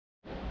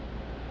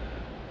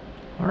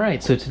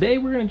Alright, so today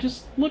we're going to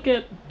just look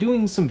at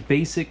doing some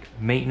basic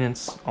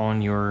maintenance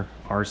on your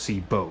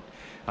RC boat.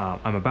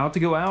 I'm about to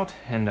go out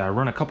and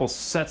run a couple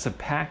sets of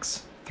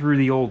packs through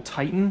the old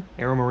Titan,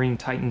 Aeromarine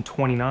Titan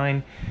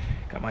 29.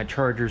 Got my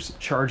chargers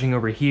charging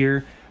over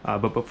here.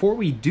 But before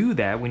we do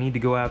that, we need to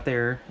go out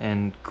there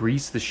and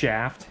grease the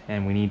shaft,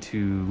 and we need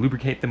to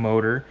lubricate the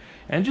motor,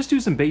 and just do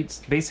some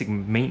basic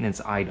maintenance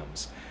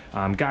items.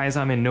 Guys,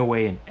 I'm in no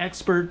way an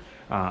expert.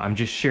 I'm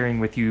just sharing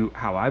with you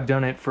how I've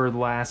done it for the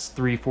last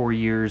 3-4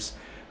 years.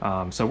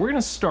 So we're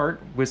gonna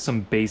start with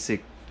some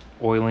basic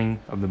oiling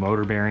of the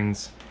motor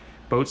bearings.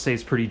 Boat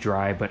stays pretty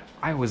dry, but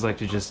I always like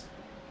to just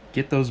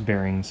get those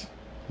bearings,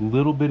 a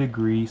little bit of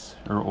grease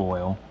or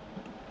oil,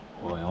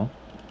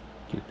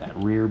 get that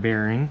rear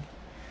bearing.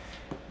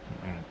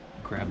 I'm gonna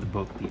grab the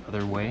boat the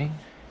other way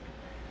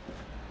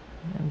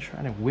and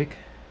try to wick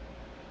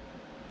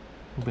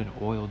a little bit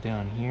of oil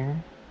down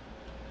here.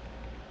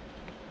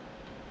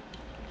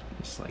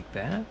 Just like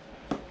that.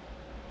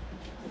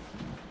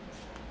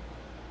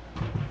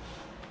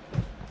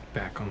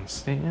 Back on the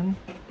stand.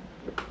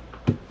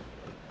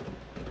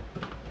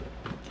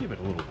 Give it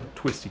a little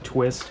twisty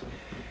twist.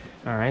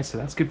 Alright, so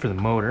that's good for the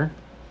motor.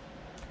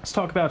 Let's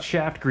talk about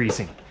shaft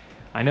greasing.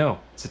 I know,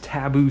 it's a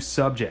taboo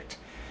subject.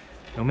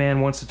 No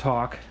man wants to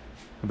talk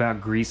about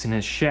greasing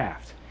his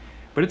shaft,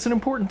 but it's an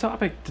important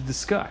topic to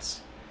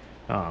discuss.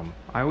 I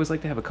always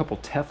like to have a couple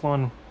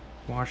Teflon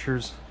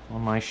washers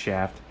on my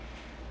shaft.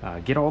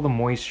 Get all the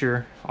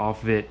moisture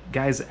off of it.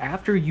 Guys,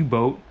 after you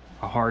boat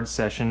a hard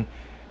session,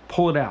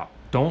 pull it out.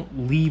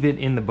 Don't leave it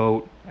in the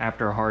boat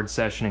after a hard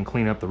session and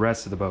clean up the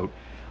rest of the boat.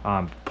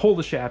 Pull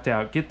the shaft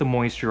out, get the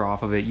moisture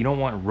off of it. You don't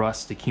want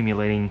rust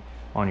accumulating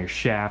on your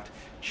shaft.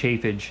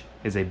 Chafage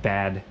is a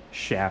bad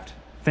shaft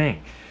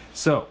thing.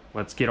 So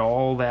let's get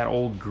all that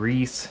old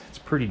grease. It's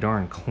pretty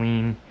darn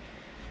clean.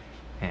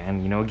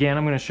 And, you know, again,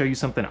 I'm going to show you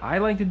something I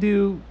like to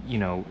do. You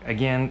know,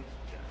 again,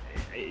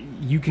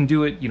 you can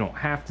do it, you don't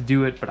have to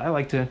do it, but I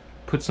like to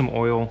put some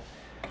oil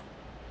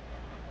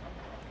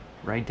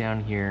right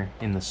down here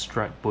in the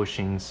strut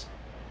bushings.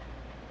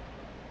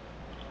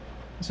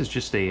 This is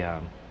just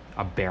a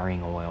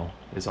bearing oil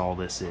is all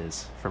this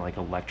is for like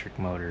electric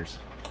motors.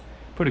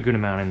 Put a good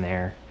amount in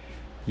there.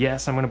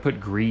 Yes, I'm going to put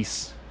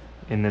grease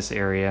in this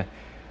area,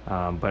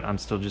 but I'm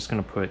still just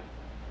going to put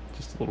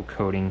just a little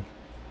coating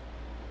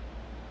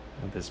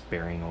of this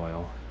bearing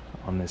oil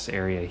on this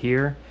area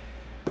here.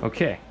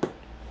 Okay.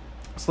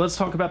 So let's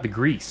talk about the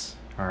grease,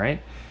 all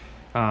right?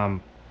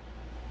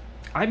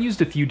 I've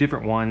used a few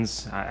different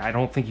ones. I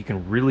don't think you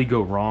can really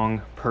go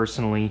wrong,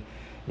 personally.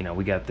 You know,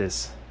 we got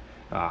this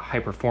high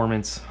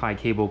performance, high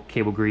cable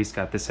grease.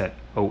 Got this at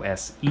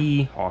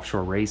OSE,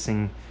 Offshore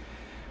Racing.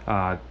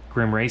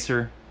 Grim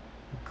Racer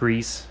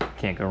grease,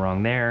 can't go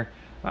wrong there.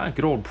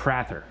 Good old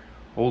Prather,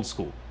 old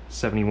school,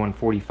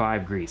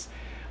 7145 grease.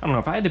 I don't know,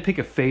 if I had to pick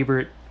a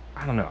favorite,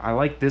 I don't know. I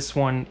like this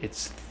one.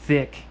 It's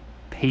thick,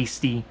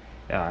 pasty.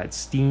 It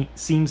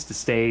seems to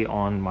stay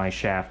on my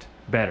shaft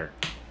better.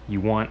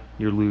 You want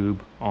your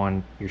lube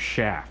on your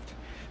shaft.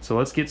 So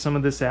let's get some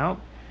of this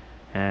out.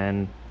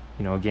 And,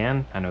 you know,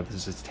 again, I know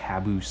this is a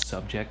taboo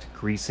subject,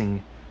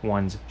 greasing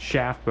one's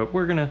shaft, but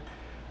we're gonna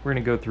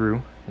go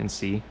through and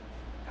see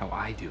how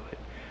I do it.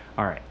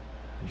 All right,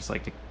 I just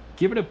like to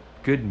give it a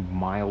good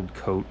mild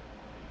coat.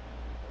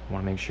 You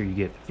want to make sure you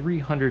get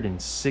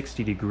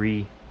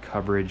 360-degree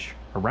coverage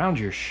around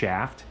your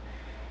shaft.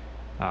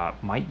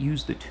 Might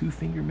use the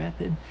 2-finger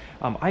method.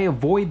 I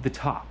avoid the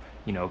top,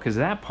 you know, because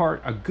that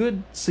part, a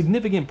good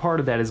significant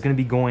part of that is going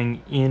to be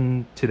going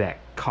into that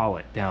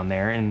collet down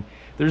there, and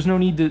there's no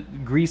need to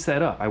grease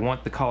that up. I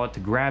want the collet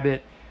to grab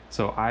it,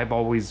 so I've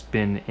always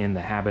been in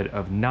the habit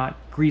of not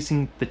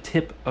greasing the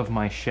tip of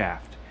my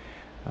shaft.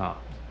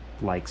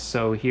 Like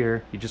so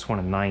here, you just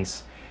want a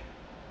nice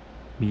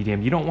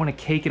medium. You don't want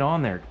to cake it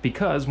on there,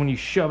 because when you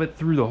shove it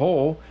through the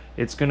hole,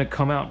 it's going to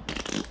come out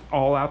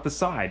all out the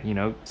side, you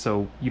know,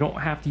 so you don't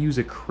have to use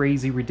a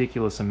crazy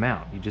ridiculous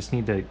amount. You just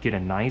need to get a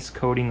nice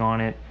coating on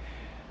it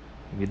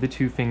with the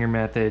 2-finger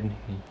method,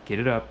 get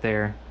it up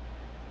there.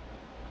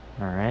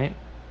 All right,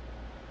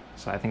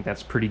 so I think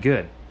that's pretty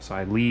good. So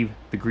I leave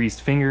the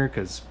greased finger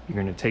because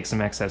you're going to take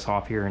some excess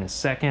off here in a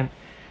second.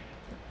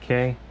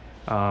 Okay,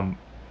 I'm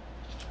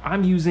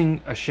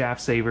using a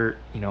shaft saver.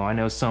 You know, I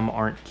know some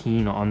aren't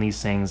keen on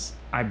these things.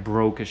 I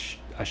broke a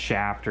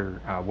shaft,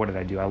 or what did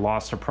I do? I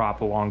lost a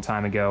prop a long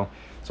time ago.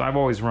 So I've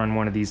always run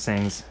one of these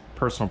things,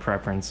 personal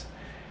preference.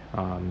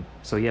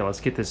 So yeah,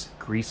 let's get this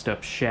greased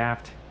up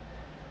shaft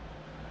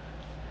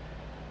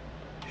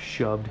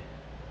shoved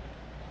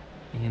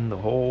in the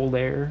hole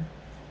there.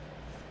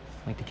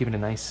 I like to give it a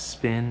nice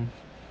spin.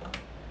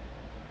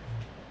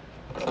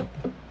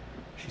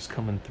 She's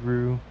coming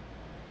through.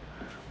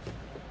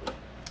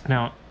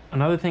 Now,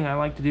 another thing I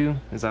like to do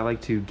is I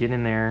like to get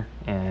in there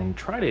and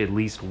try to at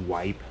least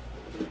wipe,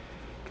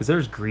 because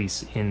there's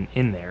grease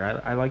in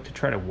there. I like to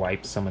try to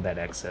wipe some of that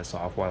excess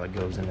off while it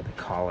goes into the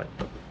collet,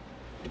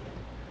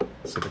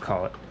 so the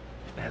collet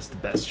has the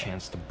best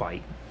chance to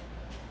bite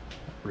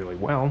really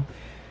well.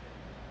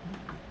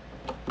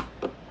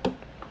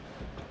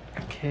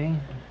 Okay.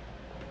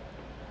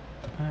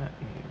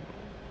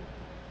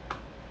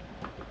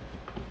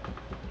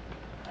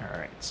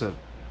 Alright, so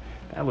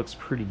that looks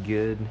pretty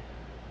good.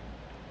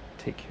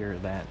 Take care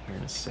of that here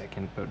in a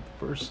second, but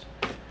first,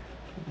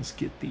 let's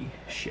get the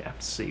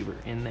shaft saver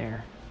in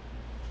there.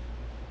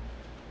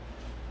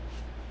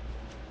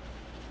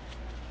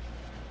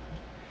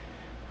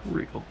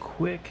 Real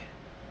quick.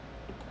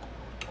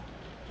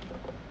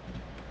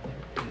 There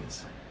it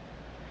is.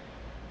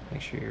 Make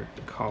sure your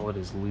collet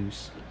is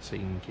loose so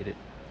you can get it.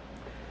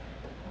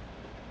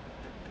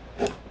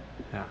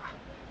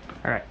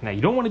 Alright, now you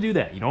don't want to do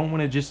that. You don't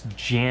want to just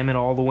jam it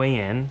all the way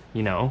in,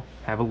 you know,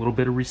 have a little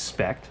bit of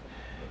respect.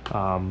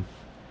 You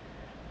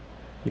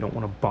don't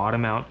want to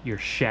bottom out your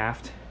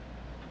shaft.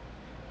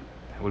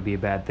 That would be a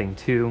bad thing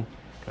too.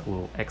 Got a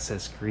little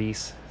excess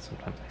grease.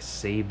 Sometimes I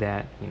save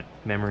that, you know,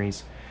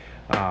 memories.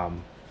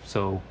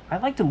 So I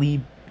like to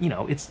leave, you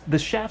know, the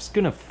shaft's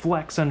gonna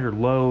flex under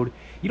load.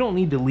 You don't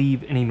need to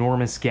leave an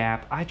enormous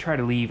gap. I try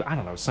to leave, I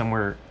don't know,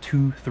 somewhere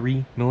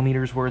 2-3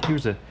 millimeters worth.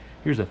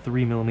 Here's a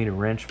 3 millimeter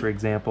wrench, for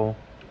example.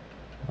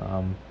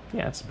 Yeah,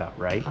 that's about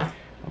right. I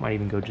might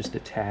even go just a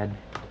tad.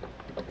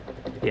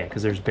 Yeah,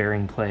 because there's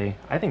bearing clay.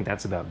 I think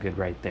that's about good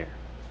right there.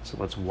 So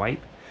let's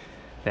wipe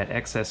that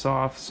excess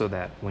off so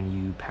that when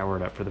you power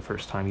it up for the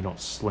first time, you don't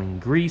sling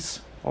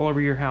grease all over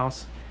your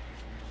house.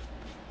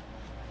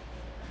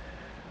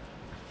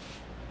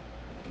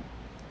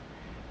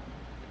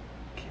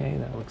 Okay,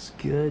 that looks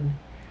good.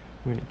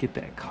 We're gonna get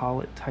that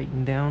collet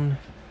tightened down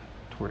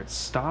to where it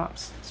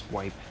stops. Let's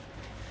wipe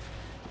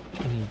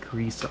any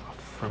grease off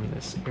from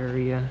this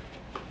area.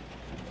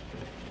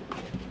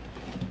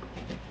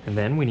 And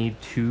then we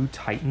need to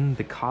tighten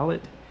the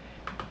collet.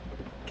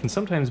 Can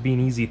sometimes be an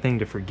easy thing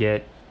to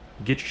forget.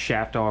 You get your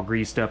shaft all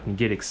greased up and you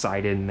get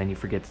excited and then you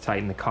forget to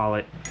tighten the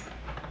collet.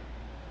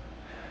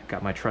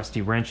 Got my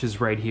trusty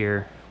wrenches right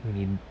here. We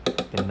need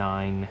the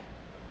 9.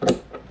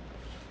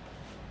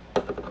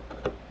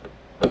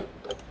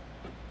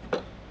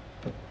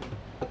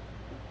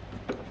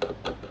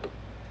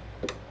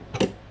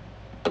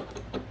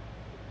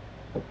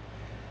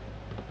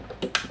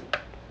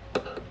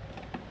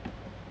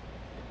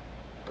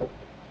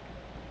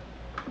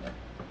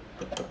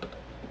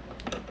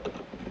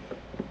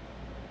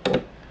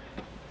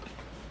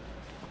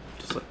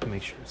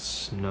 Make sure it's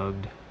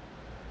snugged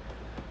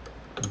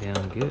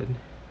down good.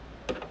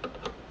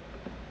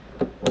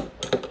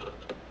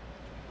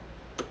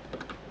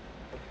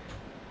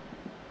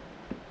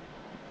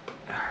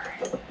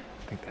 Alright,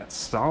 I think that's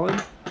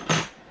solid.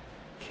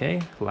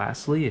 Okay,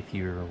 lastly, if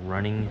you're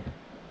running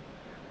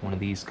one of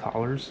these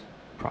collars,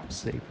 prop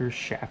savers,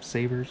 shaft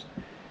savers,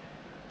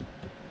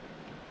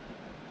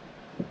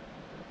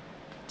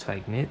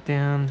 tighten it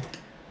down.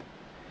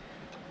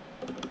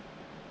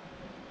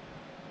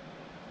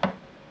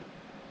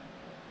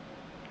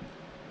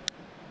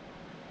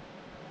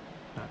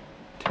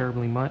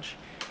 Terribly much.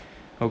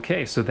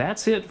 Okay, so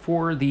that's it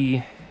for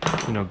the,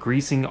 you know,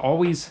 greasing.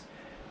 Always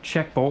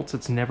check bolts.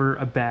 It's never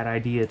a bad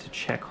idea to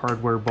check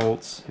hardware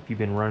bolts. If you've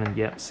been running,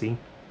 yep, see,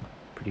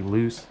 pretty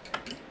loose.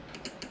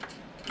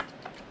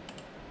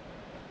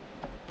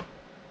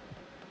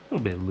 A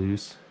little bit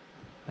loose.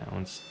 That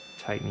one's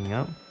tightening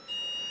up.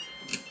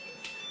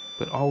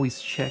 But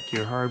always check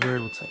your hardware.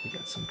 Looks like we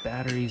got some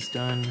batteries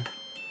done.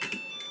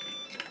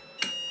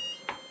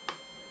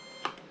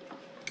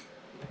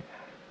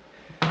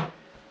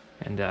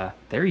 And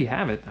there you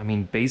have it. I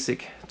mean,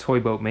 basic toy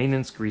boat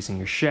maintenance, greasing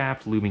your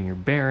shaft, lubing your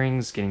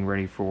bearings, getting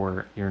ready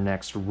for your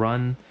next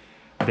run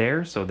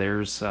there. So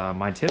there's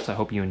my tips. I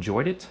hope you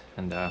enjoyed it,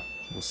 and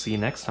we'll see you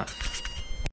next time.